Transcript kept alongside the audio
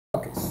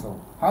So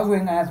how's it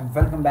going, guys?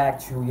 Welcome back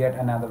to yet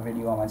another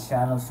video on my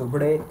channel. So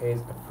today is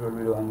a tutorial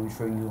video. I'm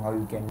showing you how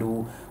you can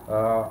do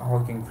how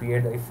you can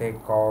create the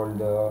effect called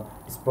the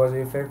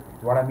dispersion effect.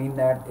 What I mean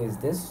that is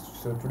this.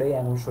 So today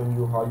I'm showing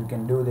you how you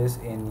can do this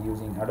in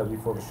using Adobe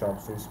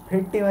Photoshop. So it's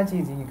pretty much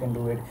easy. You can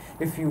do it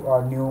if you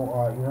are new,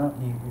 or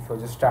if you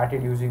just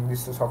started using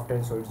this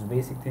software. So it's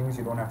basic things.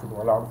 You don't have to do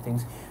a lot of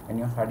things when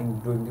you're starting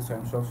doing this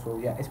and stuff. So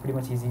yeah, it's pretty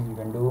much easy. You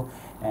can do.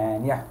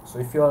 And yeah, so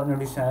if you are new to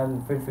this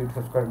channel, feel free to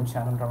subscribe to the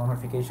channel, turn on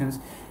notifications.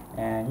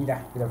 And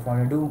yeah, without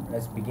further ado,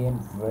 let's begin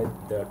with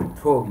the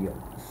tutorial.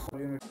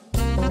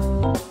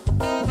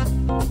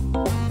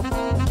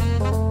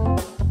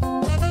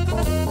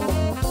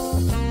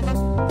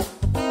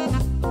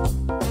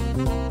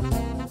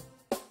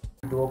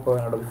 To open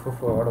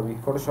Adobe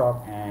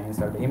Photoshop and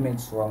insert the image.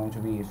 So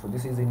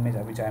this is the image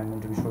which I am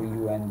going to be showing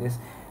you, and this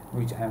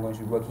which I am going to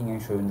be working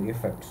and showing the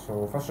effect.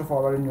 So first of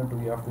all, what you need to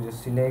do, you have to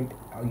just select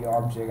your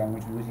object. I'm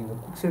going to be using the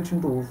quick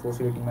selection tool for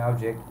selecting my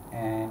object,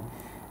 and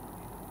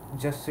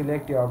just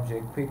select your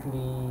object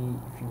quickly.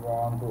 If you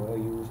want to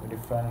use a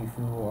different, if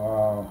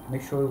you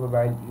make sure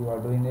while you are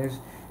doing this,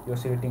 you're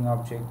selecting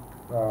object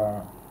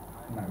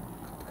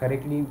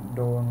correctly.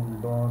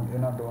 Don't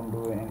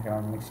do any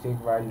kind of mistake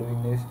while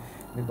doing this,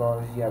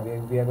 because yeah,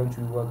 we are going to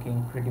be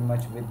working pretty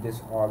much with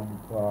this all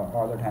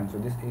the time. So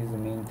this is the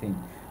main thing.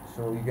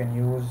 So you can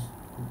use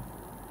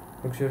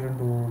fixation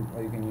tool,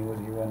 or you can use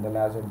even the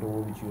laser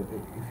tool, which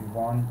if you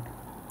want,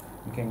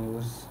 you can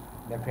use.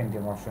 There are plenty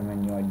of options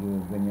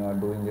when you are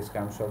doing this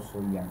kind of stuff.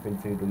 So yeah, feel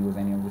free to use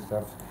any of this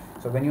stuff.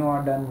 So when you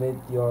are done with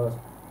your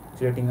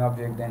selecting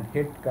object, then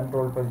hit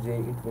Ctrl+J.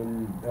 It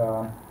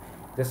will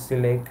just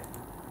select.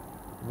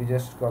 We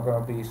just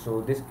copy.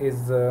 So this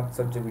is the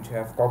subject which I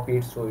have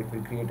copied, so it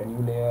will create a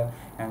new layer,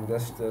 and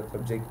just the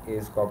subject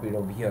is copied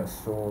over here.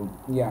 So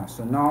yeah,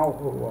 so now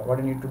what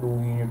you need to do,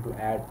 you need to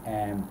add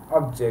an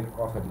object,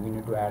 or sorry, you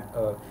need to add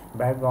a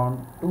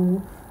background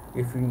to,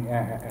 if we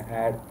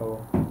add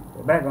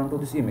a background to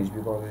this image,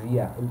 because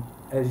yeah,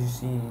 as you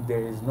see,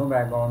 there is no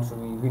background, so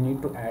we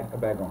need to add a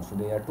background. So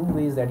there are two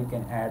ways that you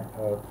can add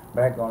a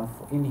background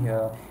in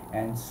here.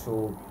 And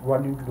so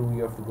what you need to do,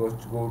 you have to go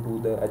to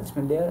the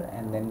adjustment layer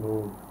and then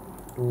go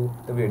to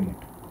the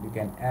gradient. You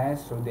can add,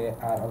 so there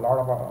are a lot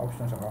of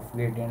options of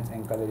gradients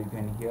and color you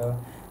can here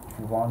if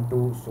you want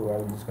to. So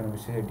I'm just going to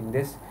be selecting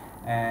this,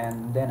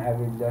 and then I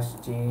will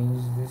just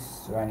change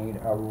this. So I need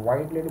a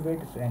white little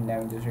bit, and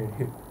then just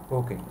hit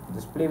OK.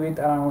 Just play with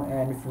around,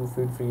 and if you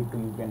feel free to,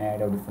 you can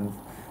add a different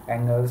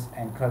angles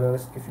and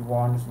colors if you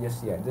want.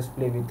 Just just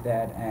play with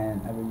that,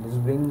 and I will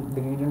just bring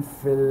the gradient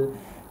fill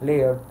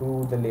layer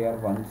to the layer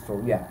 1.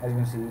 So yeah, as you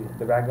can see,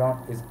 the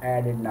background is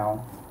added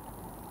now.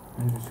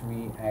 I'm just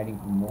be adding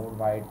more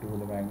white to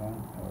the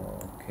background.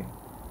 Okay,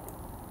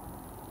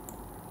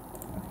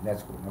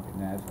 that's good. Okay,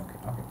 that's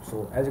okay.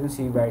 So as you can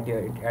see right here,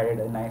 it added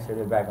a nice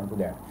little background to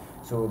that.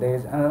 So there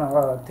is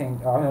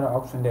another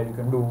option that you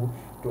can do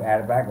to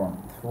add background.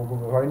 So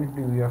what you need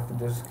to do, you have to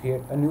just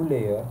create a new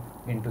layer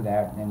into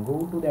that, and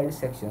go to that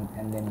section,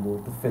 and then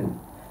go to fill,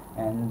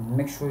 and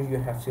make sure you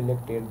have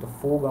selected the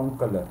foreground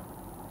color.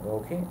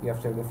 Okay, you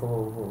have selected the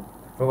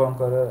foreground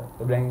color.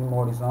 The blending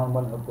mode is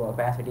normal,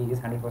 opacity is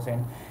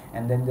 100%,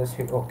 and then just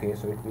hit OK.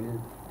 So it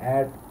will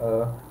add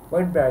a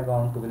white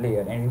background to the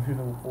layer, and if you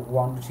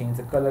want to change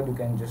the color, you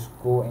can just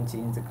go and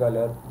change the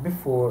color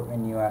before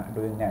when you are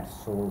doing that.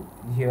 So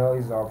here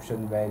is the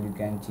option where you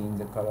can change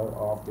the color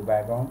of the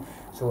background.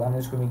 So I'm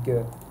just going to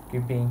be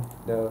keeping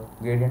the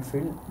gradient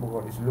fill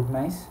because it look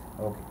nice.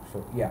 Okay,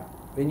 so yeah,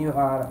 when you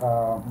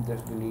are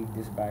just delete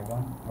this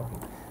background.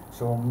 Okay,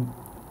 so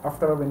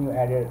after when you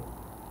added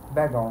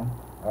background,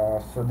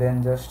 so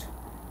then just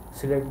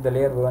select the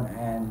layer 1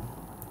 and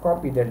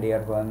copy the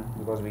layer 1,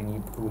 because we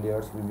need two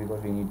layers,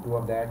 because we need two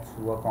of that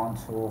to work on.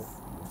 So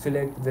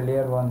select the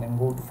layer 1, then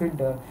go to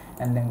filter,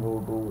 and then go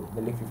to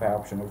the liquify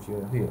option which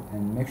you here,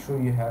 and make sure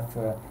you have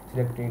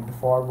selected the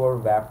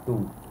forward wrap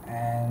tool,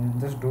 and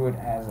just do it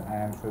as I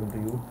am showing to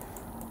you.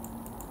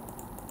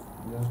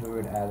 Just do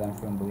it as I'm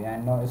showing to you. I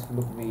know it's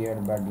look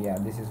weird, but yeah,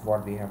 this is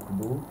what we have to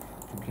do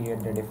to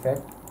create that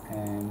effect.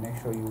 And make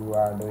sure you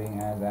are doing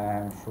as I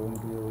am showing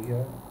to you over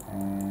here.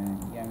 And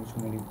yeah, I'm just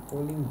going to be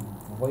pulling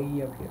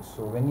way up here.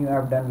 So when you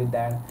have done with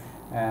that,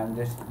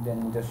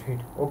 just hit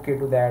OK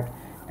to that,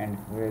 and it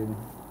will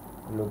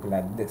look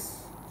like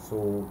this.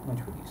 So much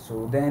pretty.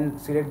 So then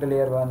select the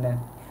layer 1, then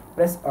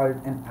press Alt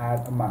and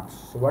add a marks.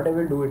 So what I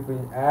will do, it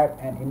will add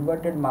an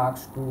inverted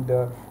marks to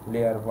the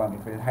layer 1.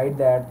 It will hide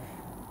that.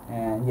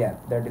 And yeah,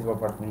 that is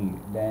what we need.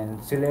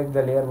 Then select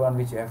the layer 1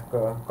 which you have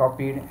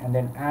copied, and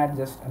then add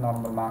just a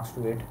normal marks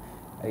to it.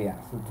 Yeah,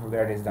 so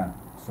that is done.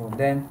 So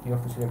then you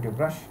have to select your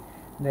brush,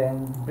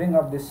 then bring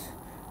up this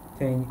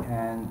thing,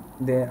 and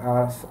there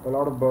are a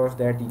lot of brush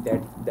that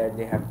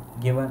they have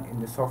given in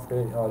the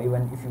software. Or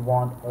even if you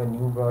want a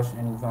new brush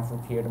and you want to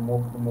create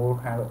more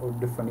kind of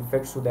different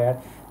effects to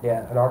that, there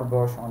are a lot of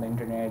brush on the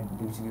internet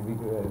which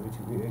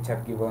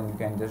have given. You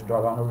can just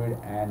download it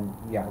and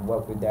yeah,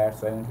 work with that.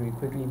 So I'm going to be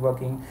quickly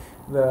working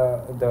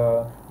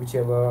the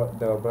whichever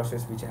the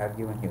brushes which I have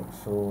given here.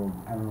 So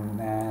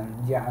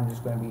and yeah, I'm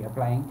just going to be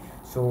applying.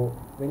 So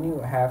when you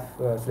have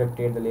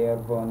selected the layer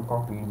 1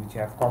 copied, which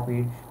you have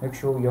copied, make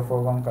sure your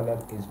foreground color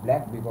is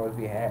black, because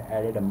we have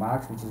added a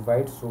marks which is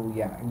white. So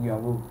yeah,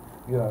 you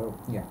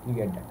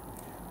get that.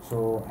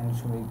 So and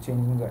should be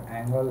changing the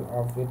angle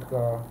of it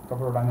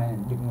couple of times,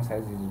 and dipping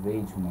size is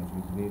way too much,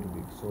 it's way too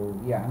big. So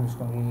yeah, I'm just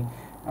going to be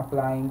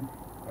applying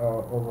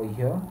over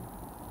here.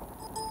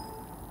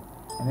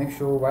 And make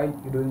sure while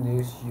you're doing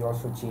this, you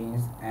also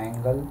change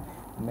angle.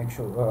 Make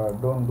sure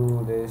don't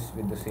do this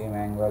with the same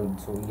angle.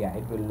 So yeah,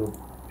 it will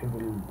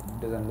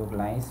doesn't look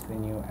nice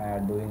when you are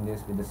doing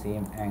this with the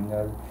same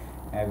angle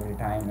every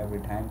time.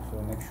 So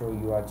make sure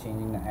you are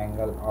changing the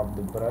angle of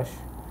the brush,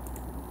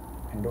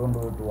 and don't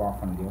do it too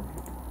often. Okay,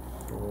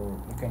 so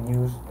you can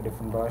use a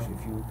different brush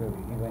if you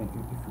even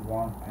if you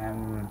want.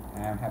 I'm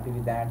happy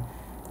with that.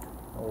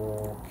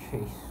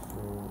 Okay, so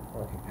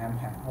okay, I'm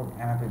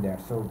happy with that.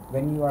 So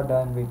when you are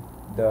done with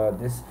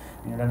this,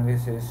 when you're done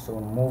with this, so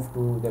move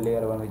to the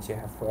layer 1 which you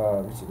have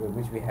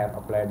which we have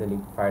applied the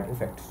liquefied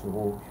effect.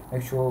 So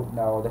make sure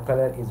now the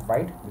color is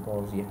white,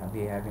 because we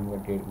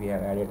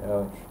have added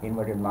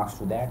inverted marks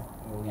to that.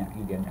 Yeah,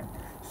 you get that.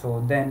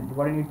 So then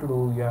what you need to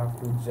do, you have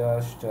to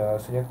just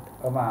select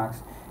a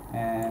marks,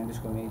 and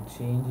just going to be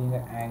changing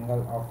the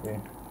angle of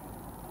it.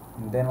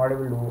 And then what I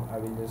will do, I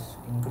will just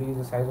increase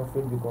the size of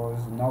it,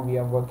 because now we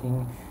are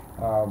working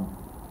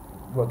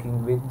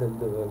with the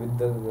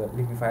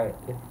liquefy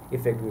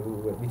effect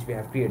which we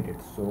have created.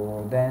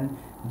 So then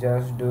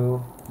just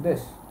do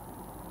this.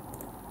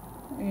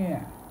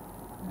 Yeah,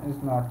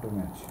 it's not too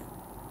much.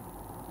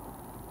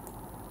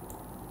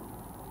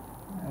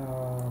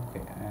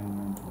 Okay, I'm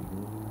going to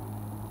do,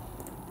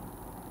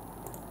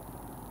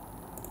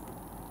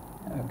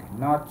 okay,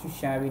 not too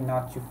shabby,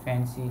 not too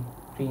fancy,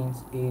 clean,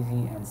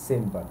 easy and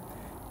simple.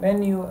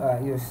 When you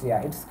see,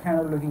 yeah, it's kind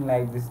of looking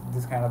like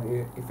this kind of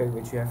effect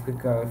which you have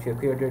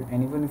created.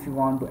 And even if you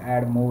want to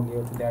add more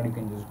layer to that, you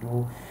can just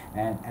do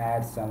and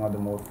add some other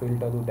more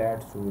filter to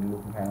that, so it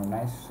look kind of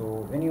nice.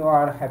 So when you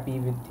are happy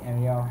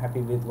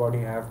with what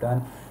you have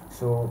done,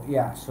 so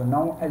yeah, so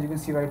now as you can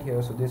see right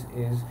here, so this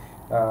is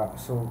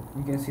so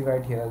you can see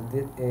right here,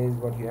 this is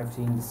what you have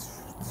seen, this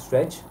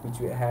stretch which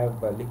we have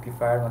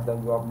liquefied,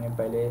 मतलब जो आपने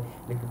पहले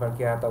liquefy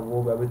किया था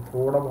वो अभी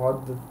थोड़ा बहुत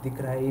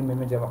दिख रहा है इमेज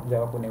में, जब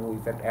आपने वो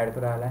इफेक्ट ऐड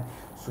करा है.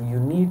 So you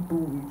need to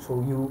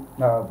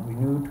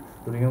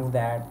remove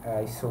that.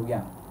 So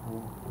yeah,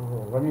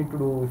 what you need to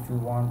do, if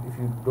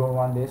you don't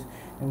want this,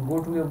 then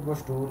go to your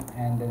brush tool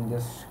and then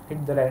just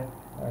hit the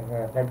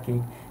right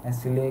click and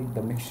select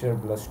the mixture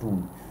brush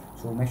tool.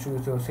 So make sure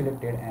you're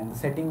selected, and the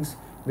settings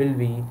will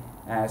be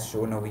as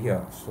shown over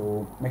here.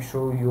 So make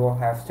sure you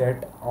have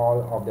set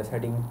all of the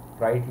settings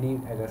rightly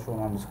as are shown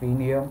on the screen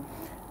here.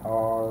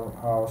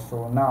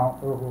 So now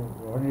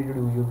what you need to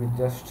do, you will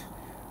just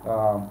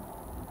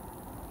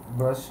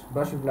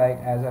brush it like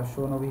as I've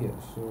shown over here.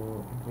 So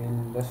it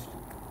will just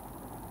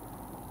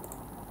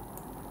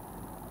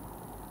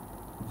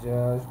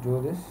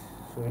do this,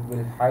 so it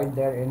will hide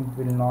there and it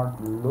will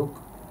not look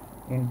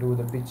into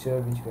the picture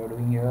which we are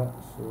doing here.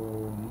 So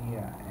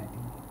yeah,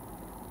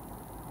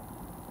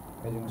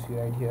 as you can see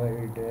right here,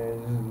 it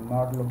is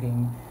not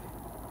looking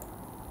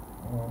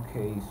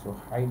okay. So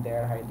hide it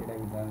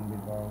everything,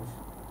 because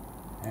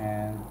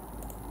and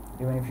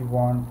even if you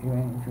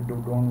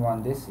don't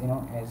want this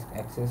as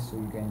access, so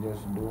you can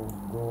just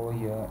go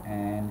here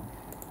and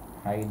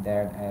hide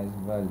that as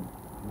well,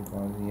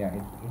 because yeah,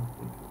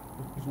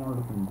 it's not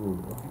looking good.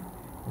 Okay,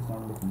 it's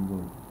not looking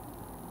good.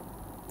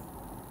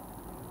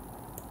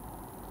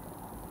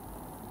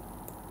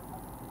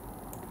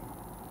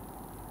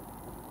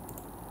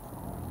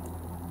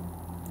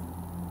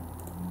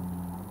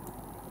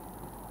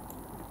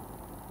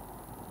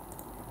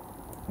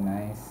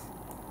 Nice.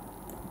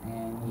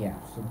 And yeah,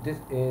 so this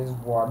is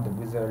what the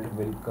result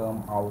will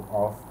come out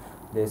of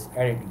this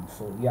editing.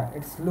 So yeah,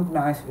 it's look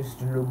nice, it's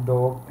look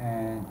dope,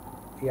 and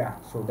yeah,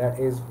 so that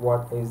is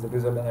what is the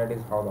result, and that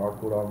is how the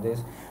output of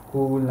this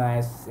cool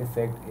nice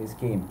effect is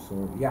came.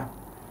 So yeah,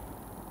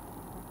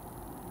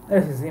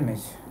 that is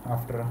image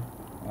after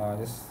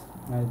just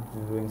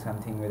doing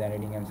something with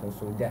editing and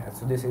so yeah,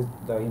 so this is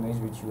the image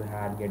which you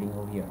had getting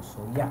over here.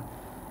 So yeah,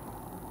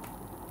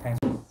 thanks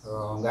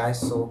guys.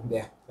 So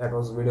yeah, that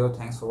was the video.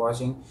 Thanks for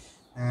watching.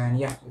 And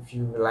yeah, if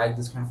you like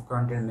this kind of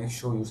content, make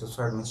sure you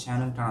subscribe to my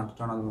channel,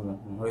 turn on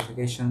the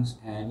notifications,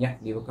 and yeah,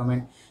 leave a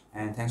comment.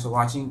 And thanks for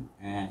watching,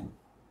 and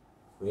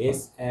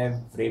praise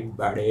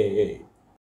everybody.